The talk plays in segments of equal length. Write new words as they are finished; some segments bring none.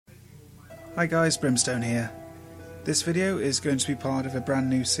Hi guys, Brimstone here. This video is going to be part of a brand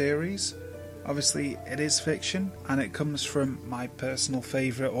new series. Obviously it is fiction and it comes from my personal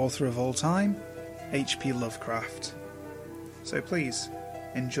favourite author of all time, H.P. Lovecraft. So please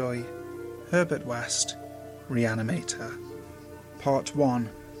enjoy Herbert West, Reanimator. Part 1.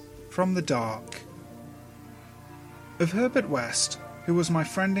 From the Dark. Of Herbert West, who was my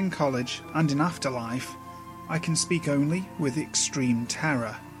friend in college and in afterlife, I can speak only with extreme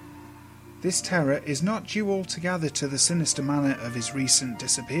terror. This terror is not due altogether to the sinister manner of his recent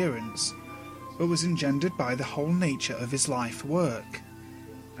disappearance, but was engendered by the whole nature of his life work,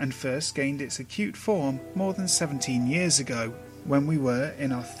 and first gained its acute form more than 17 years ago, when we were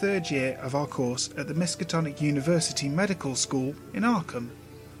in our third year of our course at the Miskatonic University Medical School in Arkham.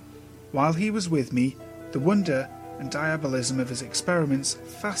 While he was with me, the wonder and diabolism of his experiments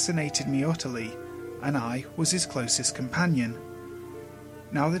fascinated me utterly, and I was his closest companion.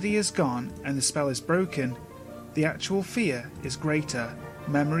 Now that he is gone and the spell is broken, the actual fear is greater.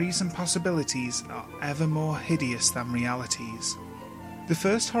 Memories and possibilities are ever more hideous than realities. The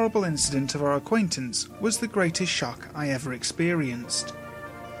first horrible incident of our acquaintance was the greatest shock I ever experienced,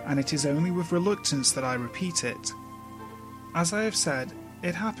 and it is only with reluctance that I repeat it. As I have said,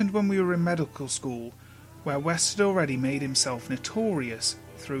 it happened when we were in medical school, where West had already made himself notorious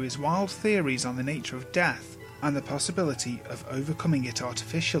through his wild theories on the nature of death and the possibility of overcoming it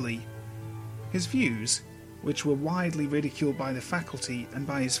artificially. His views, which were widely ridiculed by the faculty and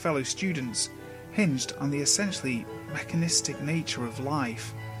by his fellow students, hinged on the essentially mechanistic nature of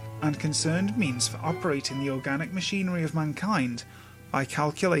life, and concerned means for operating the organic machinery of mankind by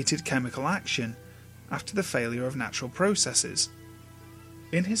calculated chemical action after the failure of natural processes.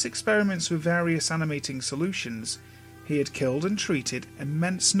 In his experiments with various animating solutions, he had killed and treated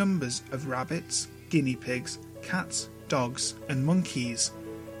immense numbers of rabbits, guinea pigs, cats, dogs, and monkeys,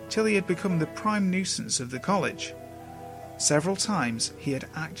 till he had become the prime nuisance of the college. Several times he had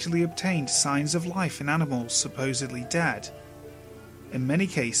actually obtained signs of life in animals supposedly dead. In many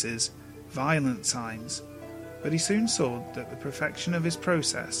cases, violent signs, but he soon saw that the perfection of his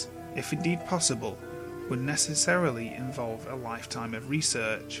process, if indeed possible, would necessarily involve a lifetime of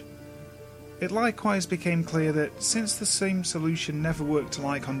research. It likewise became clear that since the same solution never worked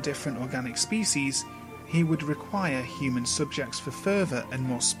alike on different organic species, he would require human subjects for further and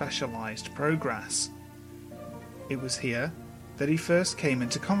more specialised progress. It was here that he first came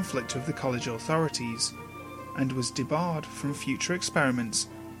into conflict with the college authorities, and was debarred from future experiments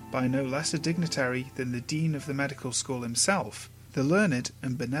by no less a dignitary than the Dean of the Medical School himself, the learned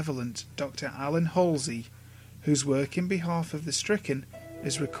and benevolent Dr. Alan Halsey, whose work in behalf of the stricken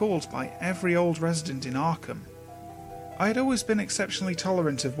is recalled by every old resident in Arkham. I had always been exceptionally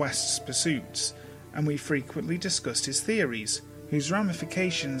tolerant of West's pursuits, and we frequently discussed his theories, whose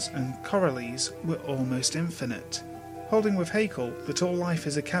ramifications and corollaries were almost infinite. Holding with Haeckel that all life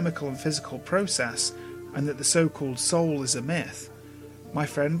is a chemical and physical process, and that the so-called soul is a myth, my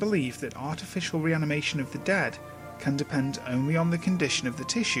friend believed that artificial reanimation of the dead can depend only on the condition of the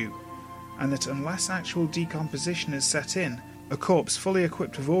tissue, and that unless actual decomposition is set in, a corpse fully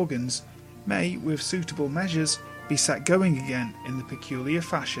equipped with organs may, with suitable measures, be set going again in the peculiar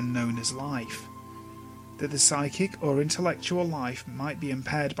fashion known as life. That the psychic or intellectual life might be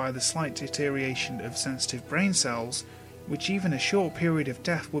impaired by the slight deterioration of sensitive brain cells, which even a short period of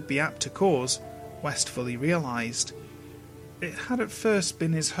death would be apt to cause, West fully realised. It had at first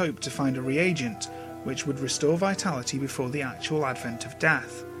been his hope to find a reagent which would restore vitality before the actual advent of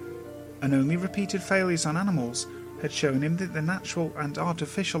death, and only repeated failures on animals had shown him that the natural and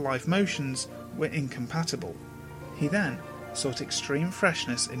artificial life motions were incompatible. He then sought extreme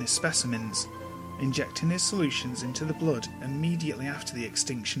freshness in his specimens, injecting his solutions into the blood immediately after the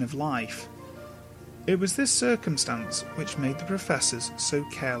extinction of life. It was this circumstance which made the professors so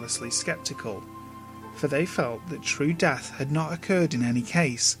carelessly sceptical, for they felt that true death had not occurred in any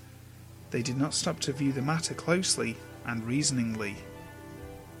case. They did not stop to view the matter closely and reasoningly.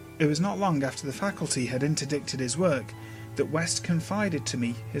 It was not long after the faculty had interdicted his work that West confided to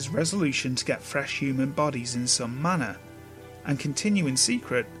me his resolution to get fresh human bodies in some manner, and continue in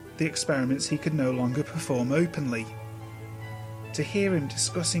secret the experiments he could no longer perform openly. To hear him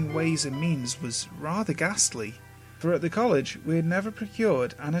discussing ways and means was rather ghastly, for at the college we had never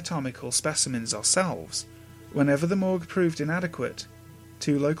procured anatomical specimens ourselves. Whenever the morgue proved inadequate,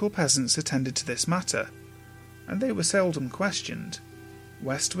 2 local peasants attended to this matter, and they were seldom questioned.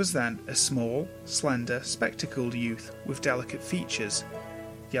 West was then a small, slender, spectacled youth with delicate features,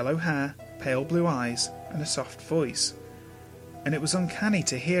 yellow hair, pale blue eyes, and a soft voice, and it was uncanny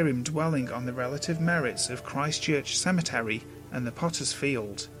to hear him dwelling on the relative merits of Christ Church Cemetery and the Potter's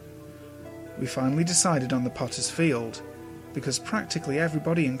Field. We finally decided on the Potter's Field, because practically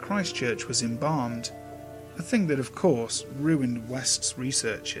everybody in Christchurch was embalmed, a thing that of course ruined West's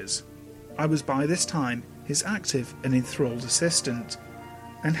researches. I was by this time his active and enthralled assistant,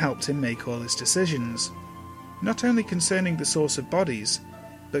 and helped him make all his decisions, not only concerning the source of bodies,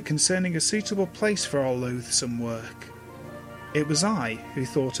 but concerning a suitable place for our loathsome work. It was I who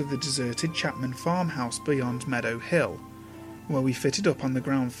thought of the deserted Chapman farmhouse beyond Meadow Hill, where we fitted up on the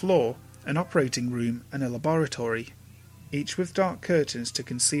ground floor an operating room and a laboratory, each with dark curtains to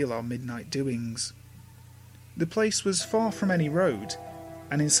conceal our midnight doings. The place was far from any road,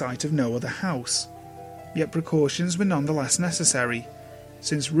 and in sight of no other house, yet precautions were none the less necessary,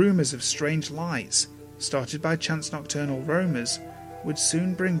 since rumours of strange lights, started by chance nocturnal roamers, would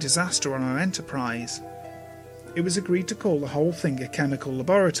soon bring disaster on our enterprise. It was agreed to call the whole thing a chemical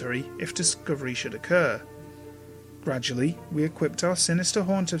laboratory if discovery should occur. Gradually, we equipped our sinister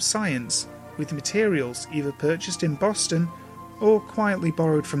haunt of science with materials either purchased in Boston or quietly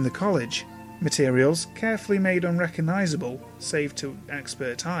borrowed from the college, materials carefully made unrecognisable save to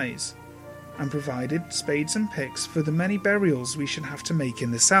expert eyes, and provided spades and picks for the many burials we should have to make in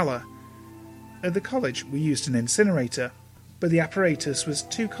the cellar. At the college we used an incinerator, but the apparatus was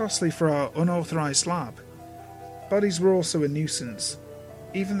too costly for our unauthorised lab. Bodies were also a nuisance,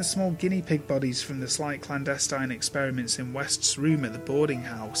 even the small guinea pig bodies from the slight clandestine experiments in West's room at the boarding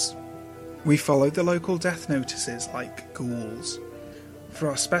house. We followed the local death notices like ghouls, for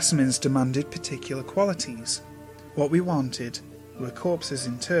our specimens demanded particular qualities. What we wanted were corpses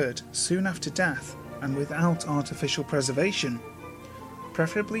interred soon after death and without artificial preservation,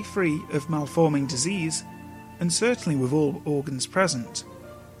 preferably free of malforming disease, and certainly with all organs present.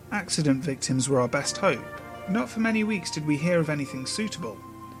 Accident victims were our best hope. Not for many weeks did we hear of anything suitable,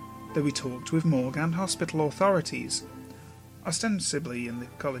 though we talked with morgue and hospital authorities, ostensibly in the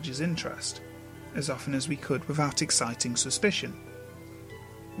college's interest, as often as we could without exciting suspicion.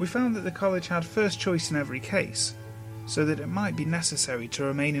 We found that the college had first choice in every case, so that it might be necessary to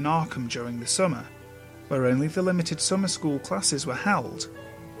remain in Arkham during the summer, where only the limited summer school classes were held.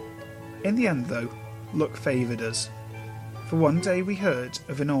 In the end, though, luck favoured us, for one day we heard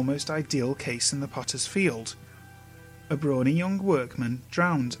of an almost ideal case in the Potter's Field. A brawny young workman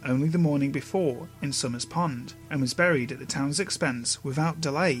drowned only the morning before in Summer's Pond, and was buried at the town's expense without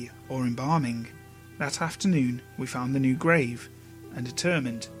delay or embalming. That afternoon we found the new grave, and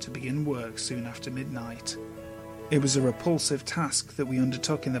determined to begin work soon after midnight. It was a repulsive task that we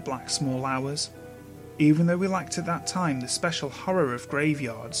undertook in the black small hours, even though we lacked at that time the special horror of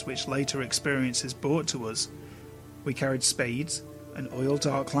graveyards which later experiences brought to us. We carried spades and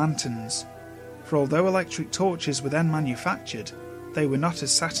oil-dark lanterns, for although electric torches were then manufactured, they were not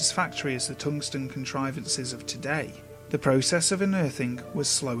as satisfactory as the tungsten contrivances of today. The process of unearthing was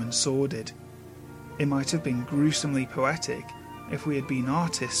slow and sordid. It might have been gruesomely poetic if we had been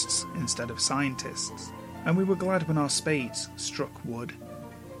artists instead of scientists, and we were glad when our spades struck wood.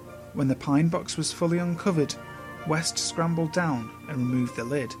 When the pine box was fully uncovered, West scrambled down and removed the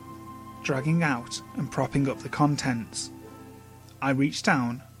lid, dragging out and propping up the contents. I reached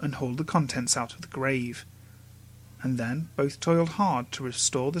down and hauled the contents out of the grave, and then both toiled hard to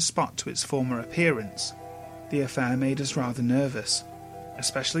restore the spot to its former appearance. The affair made us rather nervous,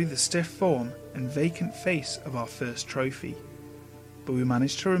 especially the stiff form and vacant face of our first trophy, but we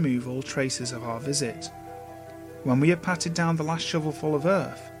managed to remove all traces of our visit. When we had patted down the last shovelful of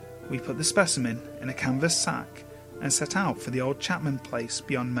earth, we put the specimen in a canvas sack and set out for the old Chapman place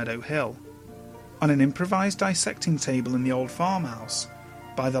beyond Meadow Hill. On an improvised dissecting table in the old farmhouse,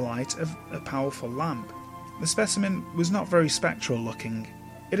 by the light of a powerful lamp, the specimen was not very spectral looking.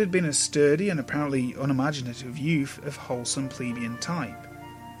 It had been a sturdy and apparently unimaginative youth of wholesome plebeian type,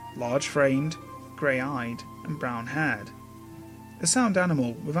 large-framed, grey-eyed and brown-haired. A sound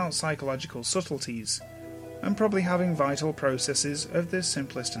animal without psychological subtleties, and probably having vital processes of the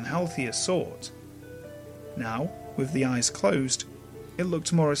simplest and healthiest sort. Now, with the eyes closed, it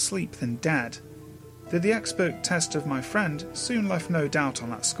looked more asleep than dead, though the expert test of my friend soon left no doubt on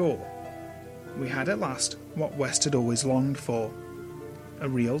that score. We had at last what West had always longed for, a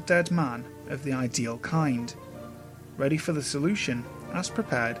real dead man of the ideal kind, ready for the solution as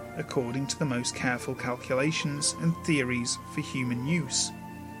prepared according to the most careful calculations and theories for human use.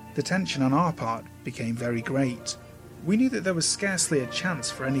 The tension on our part became very great. We knew that there was scarcely a chance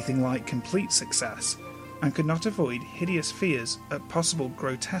for anything like complete success, and could not avoid hideous fears at possible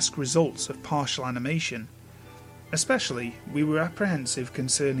grotesque results of partial animation. Especially, we were apprehensive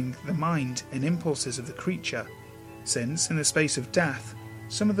concerning the mind and impulses of the creature, since, in the space of death,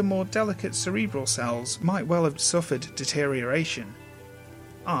 some of the more delicate cerebral cells might well have suffered deterioration.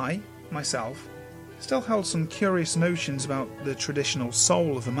 I, myself, still held some curious notions about the traditional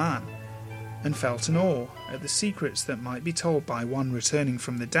soul of a man, and felt an awe at the secrets that might be told by one returning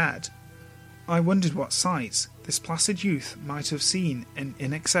from the dead. I wondered what sights this placid youth might have seen in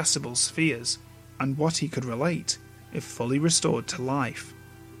inaccessible spheres, and what he could relate if fully restored to life.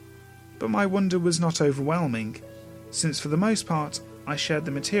 But my wonder was not overwhelming, since for the most part I shared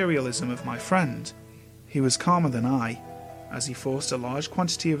the materialism of my friend. He was calmer than I, as he forced a large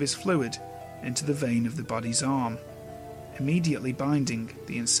quantity of his fluid into the vein of the body's arm, immediately binding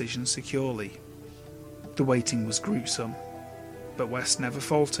the incision securely. The waiting was gruesome, but West never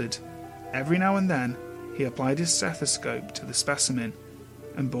faltered. Every now and then he applied his stethoscope to the specimen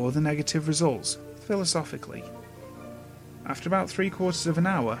and bore the negative results philosophically. After about 3/4 of an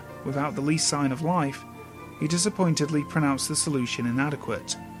hour, without the least sign of life, he disappointedly pronounced the solution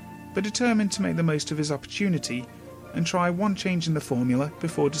inadequate, but determined to make the most of his opportunity and try one change in the formula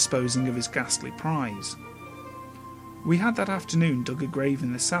before disposing of his ghastly prize. We had that afternoon dug a grave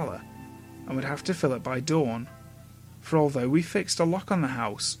in the cellar, and would have to fill it by dawn, for although we fixed a lock on the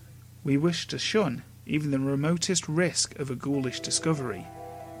house, we wished to shun even the remotest risk of a ghoulish discovery.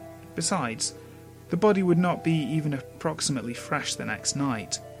 Besides, the body would not be even approximately fresh the next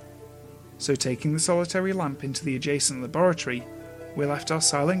night. So taking the solitary lamp into the adjacent laboratory, we left our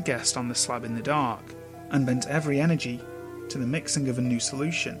silent guest on the slab in the dark, and bent every energy to the mixing of a new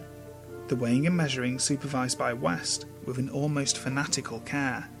solution, the weighing and measuring supervised by West with an almost fanatical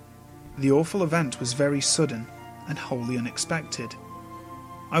care. The awful event was very sudden and wholly unexpected.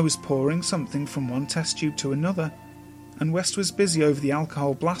 I was pouring something from one test tube to another, and West was busy over the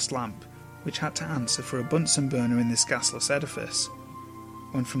alcohol blast lamp, which had to answer for a Bunsen burner in this gasless edifice,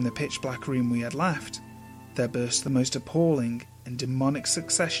 when from the pitch-black room we had left, there burst the most appalling and demonic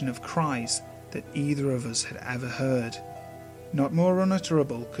succession of cries that either of us had ever heard. Not more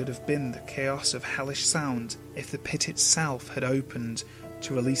unutterable could have been the chaos of hellish sound if the pit itself had opened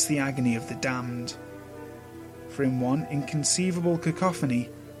to release the agony of the damned. For in one inconceivable cacophony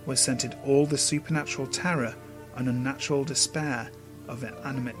was centred all the supernatural terror and unnatural despair of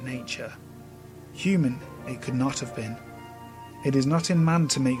animate nature. Human it could not have been. It is not in man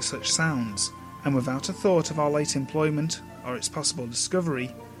to make such sounds, and without a thought of our late employment or its possible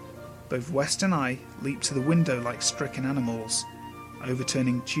discovery, both West and I leaped to the window like stricken animals,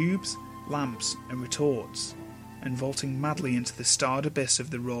 overturning tubes, lamps and retorts, and vaulting madly into the starred abyss of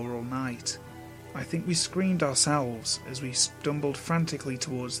the rural night. I think we screamed ourselves as we stumbled frantically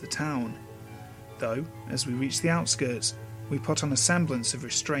towards the town, though, as we reached the outskirts, we put on a semblance of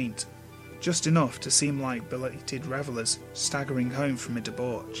restraint, just enough to seem like belated revellers staggering home from a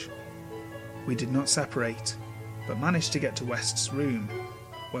debauch. We did not separate, but managed to get to West's room,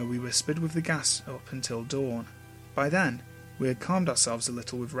 where we whispered with the gas up until dawn. By then, we had calmed ourselves a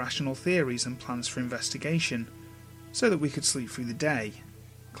little with rational theories and plans for investigation, so that we could sleep through the day,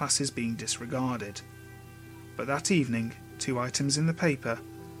 classes being disregarded. But that evening, 2 items in the paper,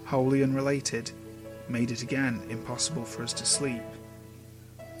 wholly unrelated, made it again impossible for us to sleep.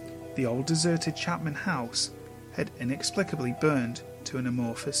 The old deserted Chapman house had inexplicably burned to an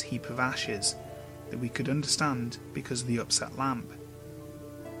amorphous heap of ashes that we could understand because of the upset lamp.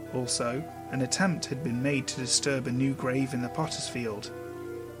 Also, an attempt had been made to disturb a new grave in the potter's field,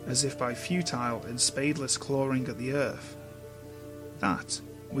 as if by futile and spadeless clawing at the earth. That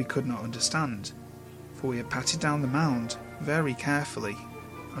we could not understand, for we had patted down the mound very carefully,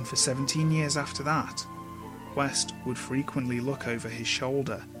 and for 17 years after that, West would frequently look over his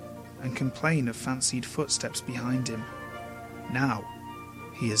shoulder and complain of fancied footsteps behind him. Now,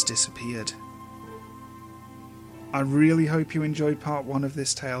 he has disappeared. I really hope you enjoyed part 1 of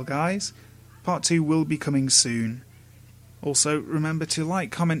this tale, guys. Part 2 will be coming soon. Also, remember to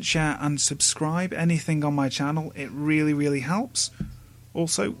like, comment, share and subscribe anything on my channel. It really helps.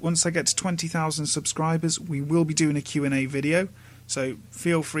 Also, once I get to 20,000 subscribers, we will be doing a Q&A video, so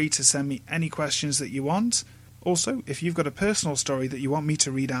feel free to send me any questions that you want. Also, if you've got a personal story that you want me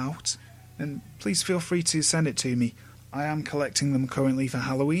to read out, then please feel free to send it to me. I am collecting them currently for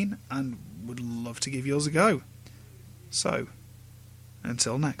Halloween and would love to give yours a go. So,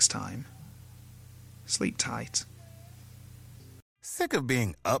 until next time, sleep tight. Sick of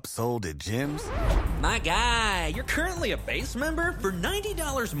being upsold at gyms? My guy, you're currently a base member? For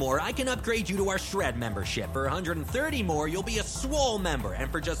 $90 more, I can upgrade you to our Shred membership. For $130 more, you'll be a Swole member.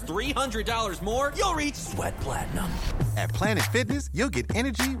 And for just $300 more, you'll reach Sweat Platinum. At Planet Fitness, you'll get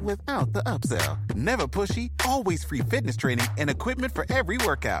energy without the upsell. Never pushy, always free fitness training and equipment for every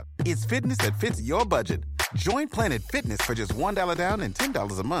workout. It's fitness that fits your budget. Join Planet Fitness for just $1 down and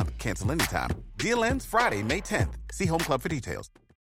 $10 a month. Cancel anytime. Deal ends Friday, May 10th. See Home Club for details.